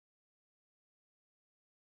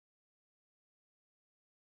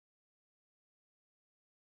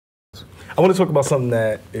I want to talk about something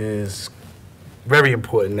that is very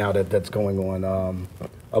important now that's going on.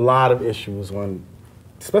 A lot of issues on,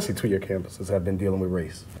 especially two-year campuses, have been dealing with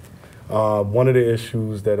race. One of the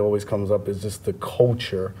issues that always comes up is just the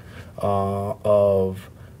culture of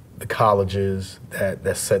the colleges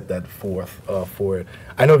that set that forth for it.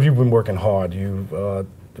 I know you've been working hard.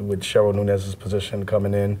 With Cheryl Nunez's position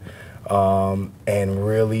coming in and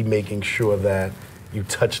really making sure that you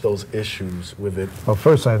touch those issues with it. Well,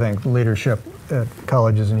 first, I think leadership at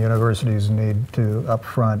colleges and universities need to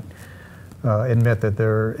upfront admit that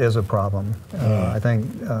there is a problem. I think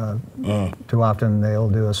too often they'll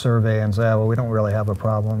do a survey and say, well, we don't really have a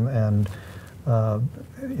problem. And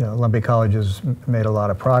Olympic College has made a lot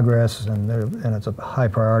of progress, and it's a high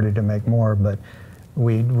priority to make more, but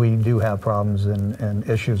we do have problems and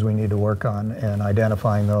issues we need to work on, and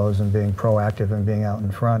identifying those and being proactive and being out in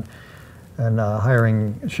front. And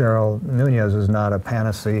hiring Cheryl Nunez is not a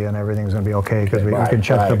panacea and everything's going to be okay because we can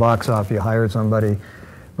check the box off, you hired somebody.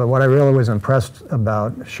 But what I really was impressed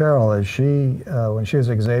about Cheryl is she, when she was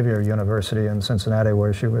at Xavier University in Cincinnati,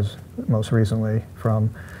 where she was most recently from,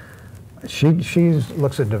 she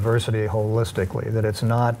looks at diversity holistically, that it's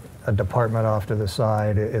not a department off to the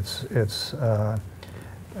side, it's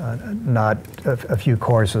not a few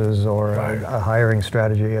courses or a hiring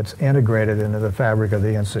strategy. It's integrated into the fabric of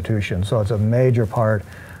the institution. So it's a major part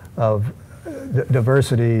of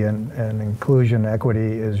diversity and inclusion.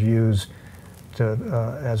 Equity is used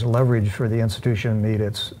to, as leverage for the institution to meet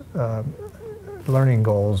its learning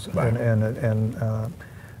goals and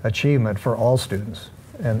achievement for all students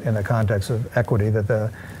in the context of equity, that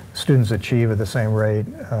the students achieve at the same rate,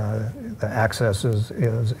 the access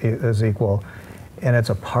is equal. And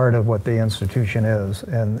it's a part of what the institution is,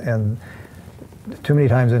 and too many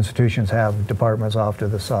times institutions have departments off to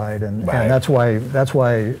the side, and that's why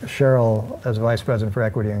Cheryl, as Vice President for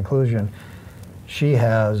Equity and Inclusion, she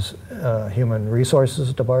has Human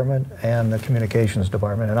Resources Department and the Communications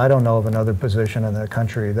Department, and I don't know of another position in the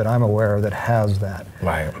country that I'm aware of that has that.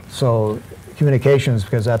 Right. So communications,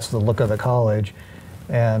 because that's the look of the college,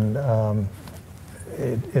 and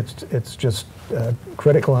it's just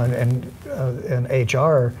critical, and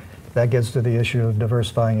HR, that gets to the issue of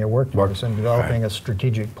diversifying your workforce and developing a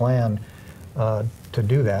strategic plan to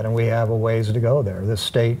do that, and we have a ways to go there. The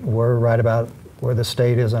state, we're right about where the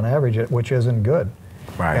state is on average, which isn't good.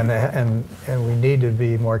 Right. And we need to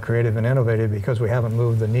be more creative and innovative because we haven't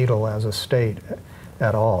moved the needle as a state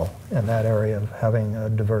at all in that area of having a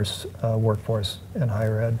diverse workforce in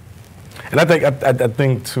higher ed. And I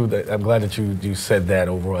think too that I'm glad that you said that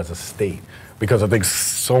overall as a state, because I think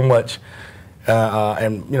so much,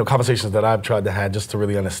 and conversations that I've tried to have just to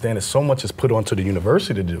really understand is so much is put onto the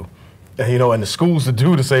university to do, and the schools to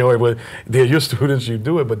do, to say, oh, well, they're your students, you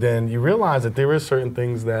do it, but then you realize that there is certain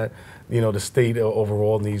things that the state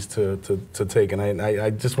overall needs to take. And I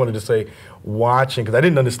just wanted to say, watching, because I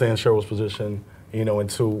didn't understand Cheryl's position,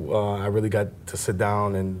 until I really got to sit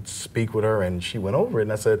down and speak with her, and she went over it,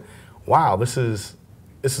 and I said, wow, this is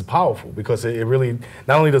powerful, because it really,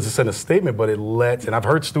 not only does it send a statement, but it lets, and I've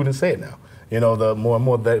heard students say it now, the more and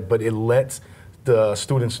more that, but it lets the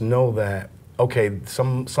students know that, okay,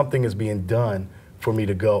 something is being done for me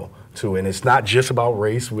to go to. And it's not just about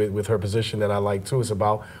race with her position that I like too, it's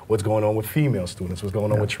about what's going on with female students, what's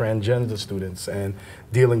going on with transgender students, and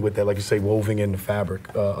dealing with that, like you say, woven in the fabric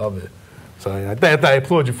of it. So I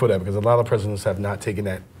applaud you for that, because a lot of presidents have not taken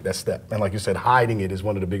that step. And like you said, hiding it is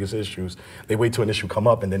one of the biggest issues. They wait till an issue come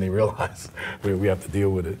up and then they realize we have to deal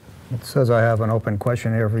with it. It says I have an open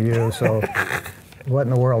question here for you. So what in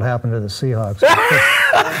the world happened to the Seahawks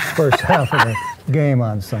first half of the game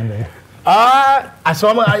on Sunday? I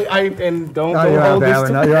saw and don't hold this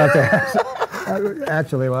to me. You have to ask.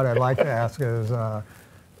 Actually, what I'd like to ask is,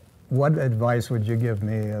 what advice would you give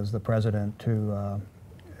me as the president to,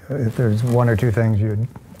 if there's one or two things you'd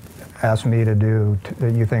ask me to do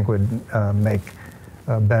that you think would make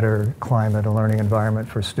a better climate, a learning environment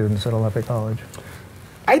for students at Olympic College?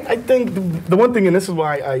 I think the one thing, and this is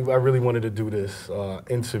why I really wanted to do this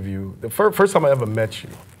interview, the first time I ever met you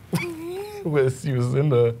was you was in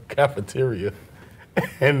the cafeteria,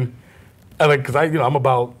 and because I'm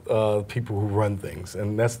about people who run things,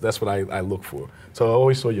 and that's what I look for. So I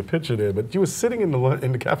always saw your picture there, but you were sitting in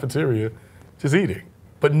the cafeteria just eating,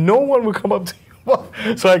 but no one would come up to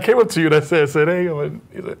you. So I came up to you and I said, hey,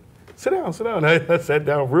 he said, sit down. And I sat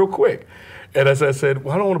down real quick, and I said,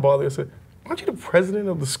 well, I don't want to bother you. I said, aren't you the president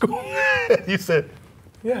of the school? You said,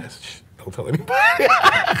 yes. Shh, don't tell anybody.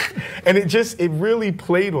 And it really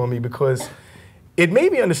played on me, because it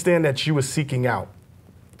made me understand that you were seeking out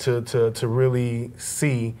to really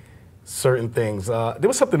see certain things. There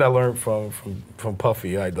was something I learned from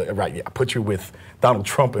Puffy. I put you with Donald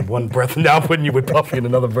Trump in one breath, and now I'm putting you with Puffy in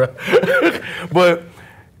another breath. But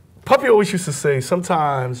Puffy always used to say,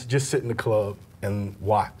 sometimes just sit in the club and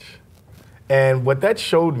watch. And what that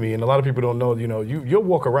showed me, and a lot of people don't know, you'll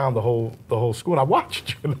walk around the whole school, and I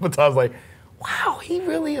watched you, and I was like, wow, he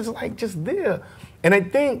really is like just there. And I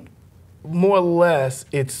think more or less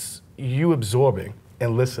it's you absorbing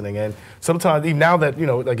and listening. And sometimes, even now that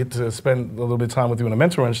I get to spend a little bit of time with you on the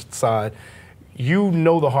mentoring side, you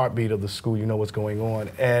know the heartbeat of the school, you know what's going on.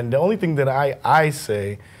 And the only thing that I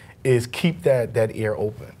say is keep that ear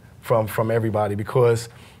open from everybody, because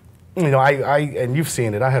and you've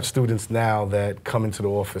seen it. I have students now that come into the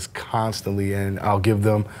office constantly, and I'll give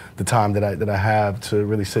them the time that I have to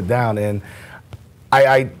really sit down. And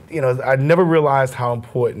I never realized how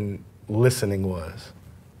important listening was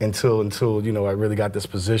until I really got this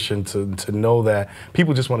position to know that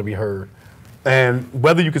people just want to be heard. And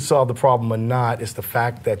whether you can solve the problem or not, it's the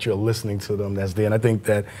fact that you're listening to them that's there. And I think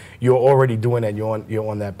that you're already doing that. You're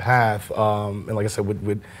on that path. And like I said,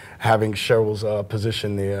 with having Cheryl's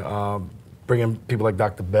position there, bringing people like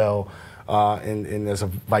Dr. Bell and as a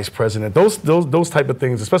vice president, those type of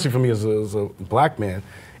things, especially for me as a black man,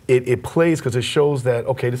 it plays because it shows that,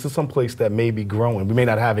 okay, this is some place that may be growing. We may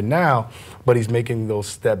not have it now, but he's making those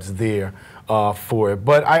steps there for it.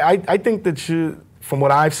 But I think that from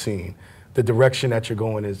what I've seen, the direction that you're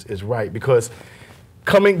going is right, because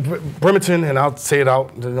Bremerton, and I'll say it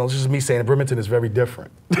out, it's just me saying it, Bremerton is very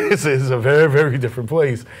different. It's a very, very different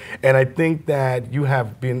place. And I think that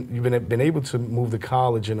you've been able to move the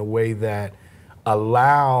college in a way that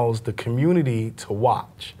allows the community to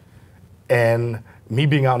watch. And me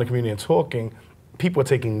being out in the community and talking, people are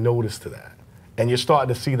taking notice to that. And you're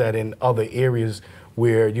starting to see that in other areas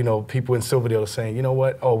where, people in Silverdale are saying, you know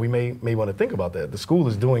what, we may want to think about that. The school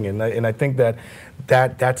is doing it, and I think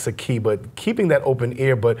that's a key. But keeping that open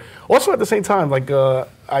ear, but also at the same time, like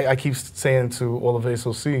I keep saying to all of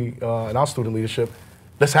ASOC and our student leadership,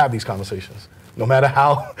 let's have these conversations. No matter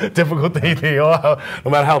how difficult they are,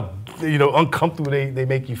 no matter how uncomfortable they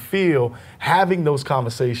make you feel, having those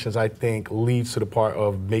conversations, I think, leads to the part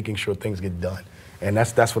of making sure things get done. And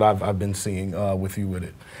that's what I've been seeing with you with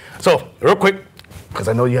it. So, real quick, because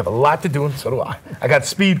I know you have a lot to do, and so do I. I got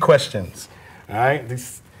speed questions. All right,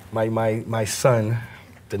 my son,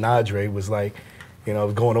 Denadre, was like,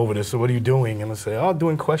 going over this. So what are you doing? And I said, I'm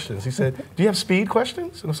doing questions. He said, do you have speed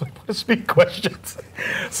questions? And I was like, what are speed questions?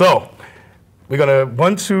 So we're gonna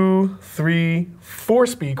 1, 2, 3, 4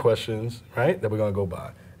 speed questions, right? That we're gonna go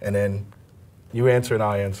by, and then you answer and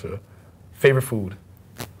I answer. Favorite food?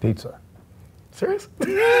 Pizza. Serious?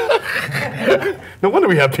 No wonder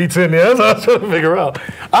we have pizza in there. That's what I was trying to figure out.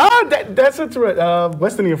 That's interesting.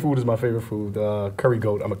 West Indian food is my favorite food. Curry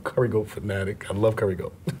goat. I'm a curry goat fanatic. I love curry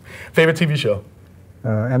goat. Favorite TV show?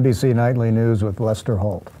 NBC Nightly News with Lester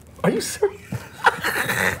Holt. Are you serious?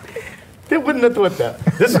 They wouldn't have thought that.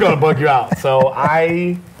 This is going to bug you out. So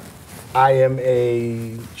I am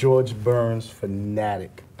a George Burns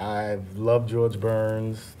fanatic. I've loved George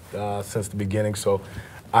Burns since the beginning. So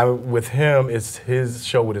with him, it's his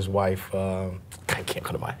show with his wife. I can't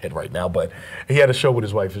come to my head right now, but he had a show with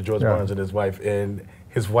his wife, George Burns and his wife, and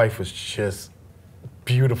his wife was just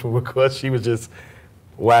beautiful because she was just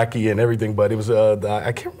wacky and everything. But it was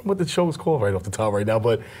I can't remember what the show was called right off the top right now,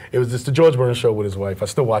 but it was just the George Burns show with his wife. I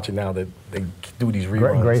still watch it now that they do these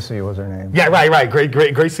reruns. Gracie was her name. Yeah, right.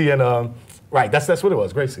 Gracie and right. That's what it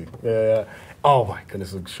was. Gracie. Yeah. Oh my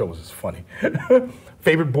goodness, the show was just funny.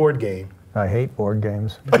 Favorite board game? I hate board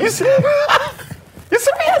games. Are you serious? You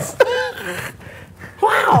serious?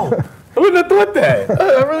 Wow. I wouldn't have thought that.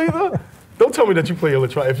 I really thought. Don't tell me that you play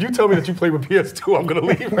electronic. If you tell me that you play with PS2, I'm going to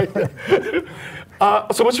leave right there.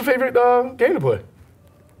 So what's your favorite game to play?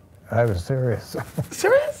 I was serious.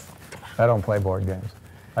 Serious? I don't play board games.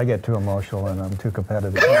 I get too emotional and I'm too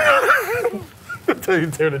competitive. Until you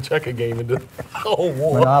turn the checker game into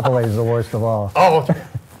war. Monopoly is the worst of all. Oh,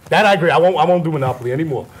 that I agree. I won't do Monopoly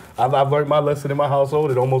anymore. I've learned my lesson in my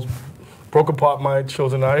household. It almost broke apart my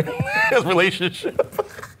children and I's relationship.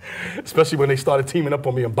 Especially when they started teaming up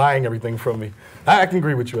on me and buying everything from me. I can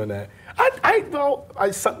agree with you on that.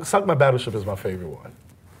 Sunk My Battleship is my favorite one.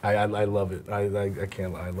 I love it. I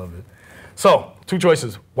can't lie. I love it. So, 2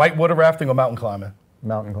 choices: whitewater rafting or mountain climbing.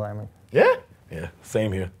 Mountain climbing. Yeah? Yeah.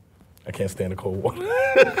 Same here. I can't stand the cold water.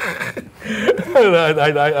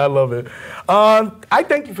 I love it. I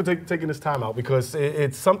thank you for taking this time out because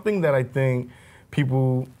it's something that I think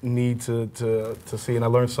people need to see. And I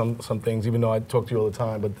learned some things, even though I talk to you all the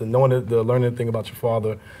time. But the learning the thing about your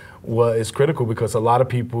father is critical because a lot of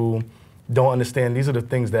people don't understand. These are the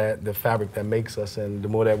things that the fabric that makes us, and the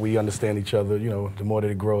more that we understand each other, you know, the more that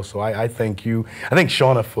it grows. So I thank you. I thank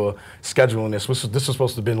Shauna for scheduling this. This was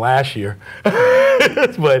supposed to have been last year,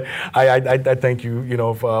 but I thank you, you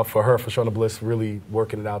know, for Shauna Bliss, really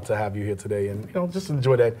working it out to have you here today, and you know, just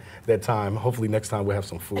enjoy that time. Hopefully next time we'll have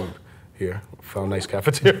some food here. Found a nice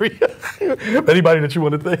cafeteria. Anybody that you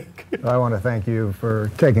want to thank? I want to thank you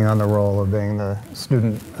for taking on the role of being the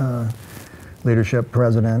student leadership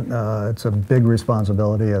president. It's a big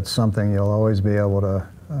responsibility. It's something you'll always be able to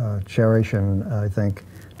cherish, and I think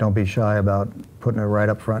don't be shy about putting it right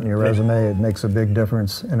up front in your resume. It makes a big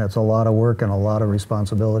difference, and it's a lot of work and a lot of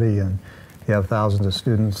responsibility, and you have thousands of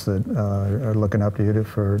students that are looking up to you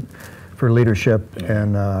for leadership,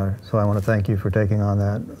 and so I want to thank you for taking on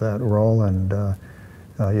that role, and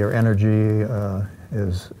your energy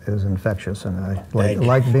is infectious, and I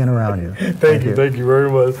like being around you. Thank you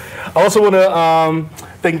very much. I also want to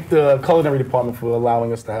thank the culinary department for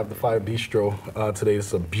allowing us to have the Fire Bistro today.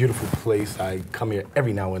 It's a beautiful place. I come here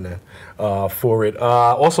every now and then for it.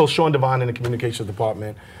 Also, Sean Devine in the communications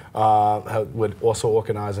department with also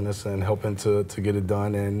organizing this and helping to get it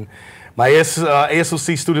done. And my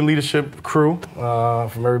ASOC student leadership crew,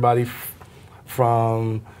 from everybody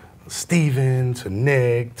from Steven to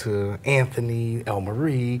Nick to Anthony, El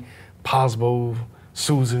Marie, Posbo,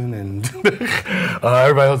 Susan, and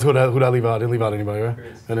everybody else. Who did I leave out? I didn't leave out anybody, right?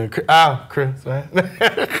 Chris. And then Chris, right?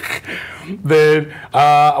 Then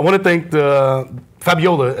I want to thank the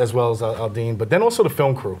Fabiola as well as Aldine, but then also the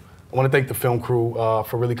film crew. I want to thank the film crew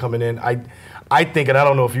for really coming in. I think, and I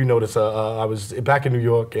don't know if you noticed, I was back in New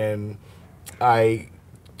York, and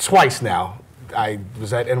twice now, I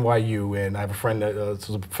was at NYU, and I have a friend that's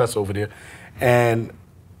a professor over there, and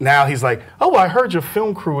now he's like, oh, I heard your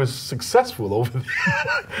film crew is successful over there,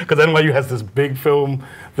 because NYU has this big film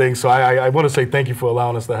thing. So I want to say thank you for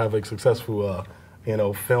allowing us to have a successful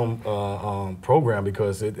film program,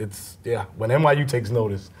 because it's when NYU takes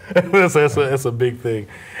notice, it's a big thing.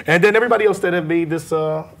 And then everybody else that have made this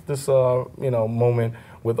moment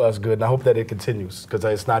with us good, and I hope that it continues, because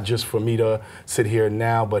it's not just for me to sit here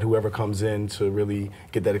now, but whoever comes in to really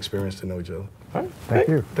get that experience to know each other. All right. Thank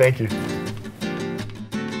you. Thank you.